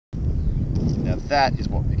Now that is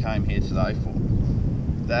what we came here today for.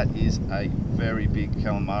 That is a very big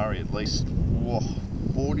calamari, at least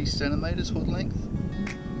 40 centimetres hood length.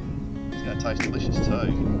 It's going to taste delicious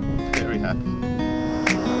too. Very happy.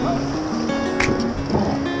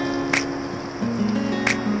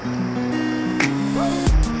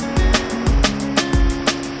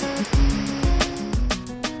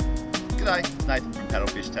 G'day, Nathan from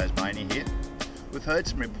Paddlefish Tasmania here. We've heard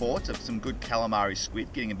some reports of some good calamari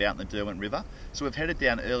squid getting about in the Derwent River, so we've headed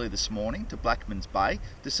down early this morning to Blackmans Bay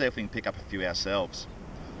to see if we can pick up a few ourselves.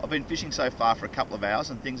 I've been fishing so far for a couple of hours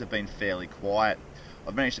and things have been fairly quiet.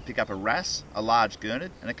 I've managed to pick up a wrasse, a large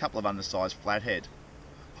gurnard and a couple of undersized flathead.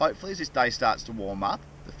 Hopefully as this day starts to warm up,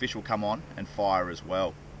 the fish will come on and fire as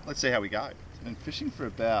well. Let's see how we go. I've been fishing for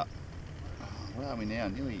about, where are we now,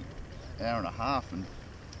 nearly an hour and a half, and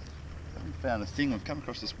haven't found a thing. We've come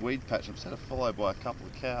across this weed patch. I've set a follow by a couple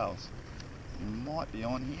of cows. He might be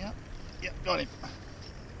on here. Yep, got him.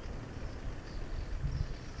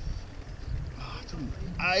 Oh, it took me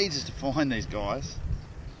ages to find these guys.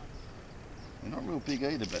 They're not real big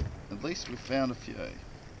either, but at least we've found a few. And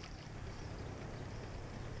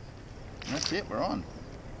that's it, we're on.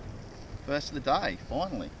 First of the day,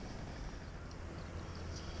 finally.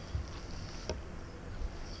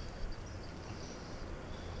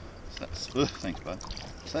 Thanks bud.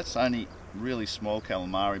 So that's only really small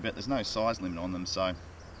calamari, but there's no size limit on them, so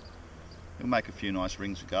it'll make a few nice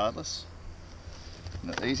rings regardless.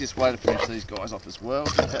 And the easiest way to finish these guys off as well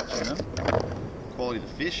is catching them. Quality of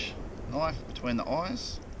the fish, knife between the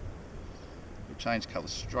eyes. We'll change colour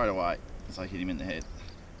straight away as I hit him in the head.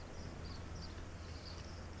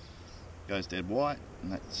 Goes dead white,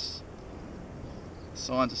 and that's a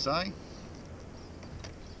sign to say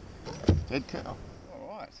dead cow.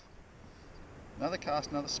 Another cast,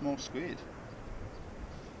 another small squid.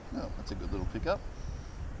 Oh, that's a good little pickup.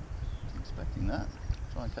 Wasn't expecting that.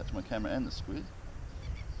 Try and catch my camera and the squid.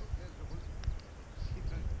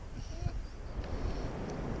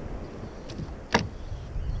 So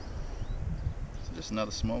just another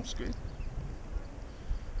small squid.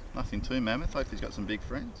 Nothing too mammoth. Hopefully he's got some big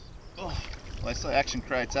friends. Oh, they say action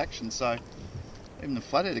creates action, so even the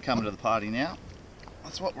flathead are coming to the party now.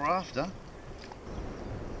 That's what we're after.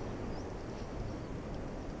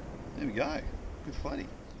 There we go, good flatty.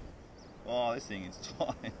 Oh, this thing is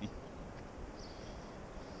tiny.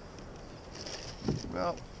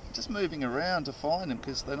 Well, just moving around to find them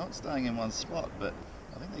because they're not staying in one spot, but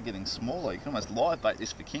I think they're getting smaller. You can almost live bait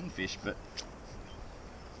this for kingfish, but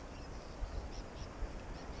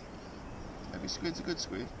every squid's a good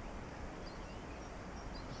squid.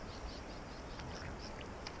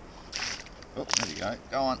 Oh, there you go,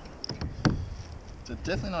 go on. So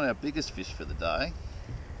definitely not our biggest fish for the day.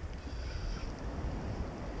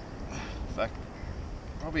 In fact,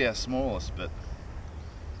 probably our smallest, but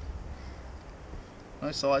no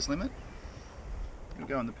size limit. We'll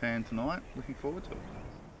go in the pan tonight, looking forward to it.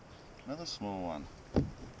 Another small one. I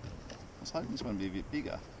was hoping this one would be a bit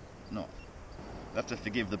bigger. Not. I have to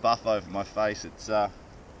forgive the buff over my face. It's a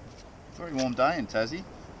very warm day in Tassie,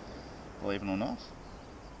 believe it or not.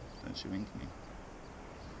 Don't you wink me.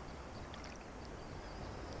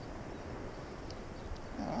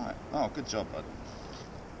 Alright, oh good job bud.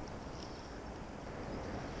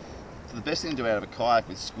 So the best thing to do out of a kayak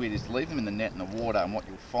with squid is to leave them in the net in the water, and what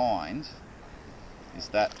you'll find is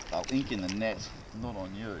that they'll ink in the net, not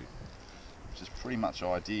on you, which is pretty much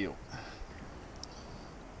ideal.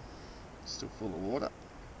 Still full of water.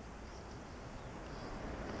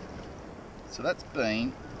 So that's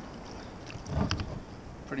been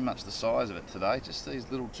pretty much the size of it today, just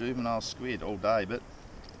these little juvenile squid all day, but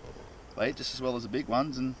they eat just as well as the big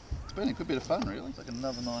ones, and it's been a good bit of fun really. It's like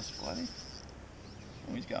another nice flatty.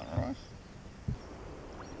 Oh, he's going alright.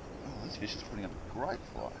 Oh, this fish is putting up a great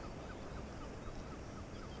fly.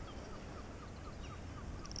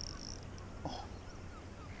 Oh,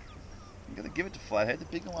 you've got to give it to Flathead, the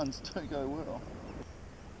bigger ones do go well.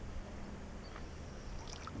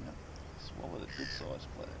 Yep, swallowed a good sized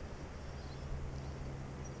flathead.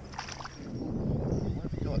 What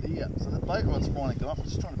have we got here? So the bait rod's finally gone off. I'm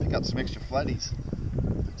just trying to pick up some extra flatties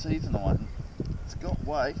for tea tonight. It's got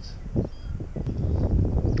weight.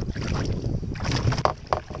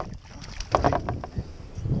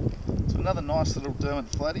 So another nice little Derwent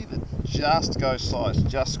flatty that just goes size,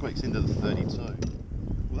 just squeaks into the 32. Well,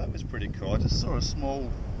 that was pretty cool. I just saw a small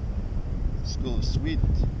school of squid.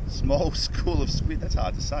 Small school of squid, that's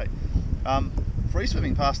hard to say. Free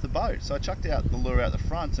swimming past the boat. So I chucked out the lure out the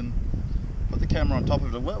front and put the camera on top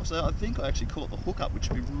of it as well. So I think I actually caught the hook up, which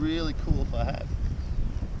would be really cool if I had.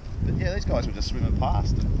 But yeah, these guys were just swimming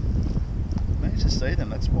past. And Managed to see them.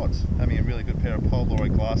 That's what having a really good pair of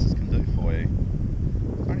Polaroid glasses can do for you.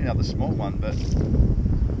 Only another small one, but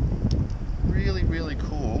really, really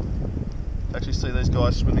cool to actually see these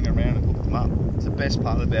guys swimming around and hook them up. It's the best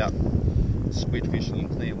part about squid fishing in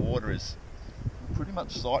clear water is pretty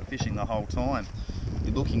much sight fishing the whole time.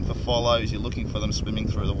 You're looking for follows, you're looking for them swimming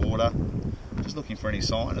through the water, just looking for any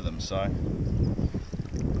sign of them. So,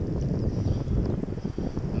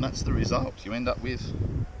 and that's the result. You end up with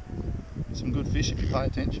some good fish if you pay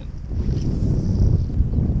attention.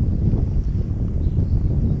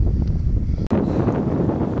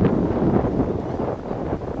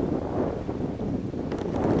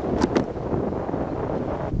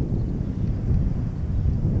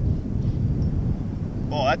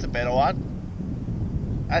 Oh, that's a better one.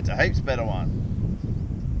 That's a heaps better one.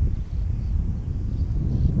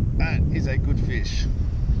 That is a good fish.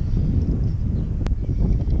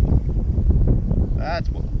 That's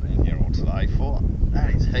what I've been here all today for.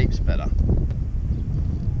 That is heaps better.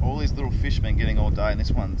 All these little fish have been getting all day, and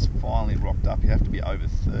this one's finally rocked up. You have to be over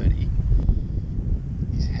 30.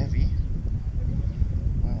 He's heavy.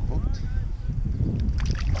 Well hooked.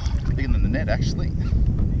 Oh, bigger than the net actually.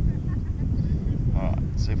 Alright,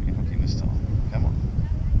 let's see if we can hook him this time. Come on.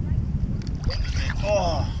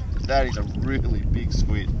 Oh, that is a really big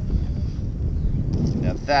squid.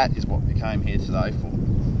 Now that is what we came here today for.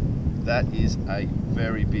 That is a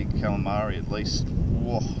very big calamari, at least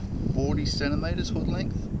 40 centimetres hook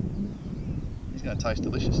length. He's going to taste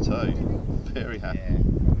delicious too. Very happy. Yeah,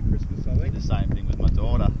 probably Christmas, I think. The same thing with my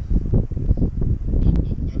daughter. I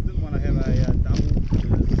didn't want to have a double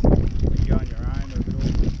because you go on your own or at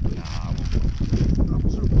all. Nah, I'm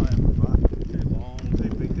sort of playing with that. Too long, too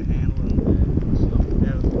big to handle, and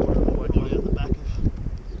out of the water and Right out the back of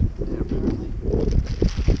there, apparently.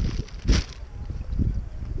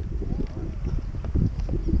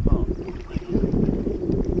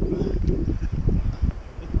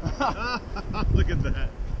 Look at that.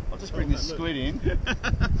 I'll just bring this squid in.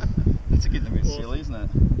 That's getting a bit silly, isn't it?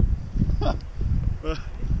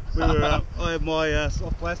 I had my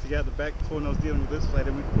soft plastic out the back before, and I was dealing with this flat,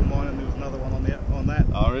 and we put mine, and there was another one on that.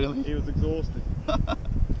 Oh, really? He was exhausted. They're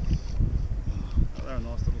a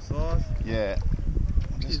nice little size. Yeah.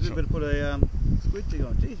 Geez, we better put a squid jig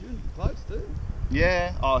on. Geez, you're in close too.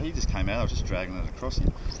 Yeah. Oh, he just came out. I was just dragging it across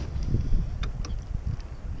him.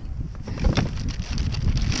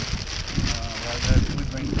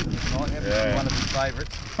 Yeah. One of his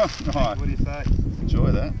favourites. Right. What do you say?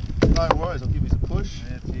 Enjoy that. No worries, I'll give you a push.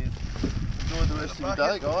 Yeah, cheers. Enjoy the rest of your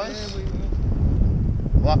day, guys. Yeah, we will.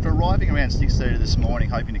 Well, after arriving around 6:30 this morning,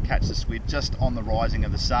 hoping to catch the squid just on the rising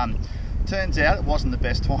of the sun, turns out it wasn't the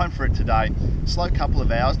best time for it today. Slow couple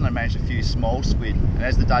of hours and I managed a few small squid, and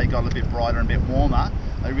as the day got a bit brighter and a bit warmer,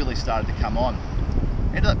 they really started to come on.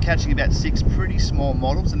 Ended up catching about 6 pretty small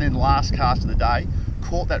models, and then last cast of the day,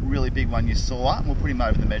 caught that really big one you saw, and we'll put him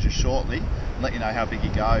over the measure shortly and let you know how big he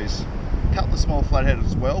goes. A couple of small flathead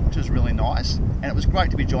as well, which was really nice, and it was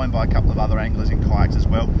great to be joined by a couple of other anglers in kayaks as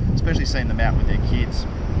well, especially seeing them out with their kids.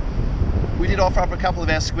 We did offer up a couple of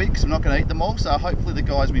our squid because I'm not going to eat them all, so hopefully the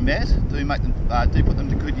guys we met do put them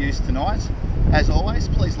to good use tonight. As always,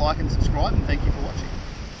 please like and subscribe, and thank you for watching.